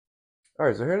All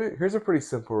right, so here's a pretty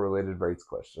simple related rates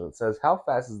question. It says, how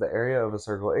fast is the area of a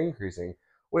circle increasing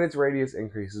when its radius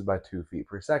increases by 2 feet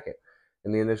per second?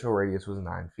 And the initial radius was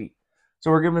 9 feet. So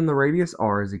we're given the radius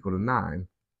r is equal to 9.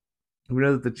 We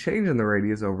know that the change in the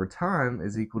radius over time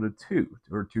is equal to 2,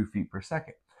 or 2 feet per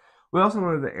second. We also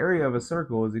know that the area of a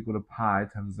circle is equal to pi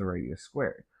times the radius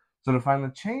squared. So to find the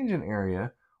change in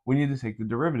area, we need to take the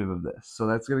derivative of this. So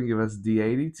that's going to give us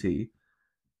dA dt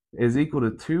is equal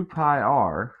to 2 pi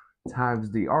r times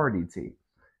dr dt.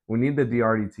 We need the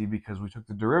dr dt because we took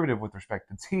the derivative with respect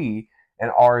to t,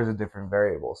 and r is a different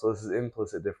variable. So this is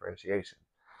implicit differentiation.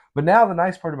 But now the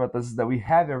nice part about this is that we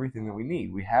have everything that we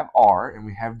need. We have r and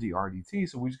we have dr dt,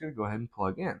 so we're just going to go ahead and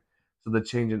plug in. So the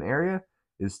change in area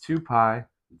is 2 pi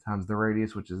times the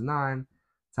radius, which is 9,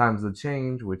 times the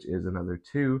change, which is another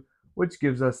 2, which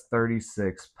gives us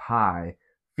 36 pi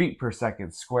feet per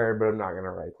second squared, but I'm not going to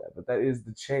write that. But that is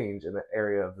the change in the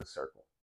area of the circle.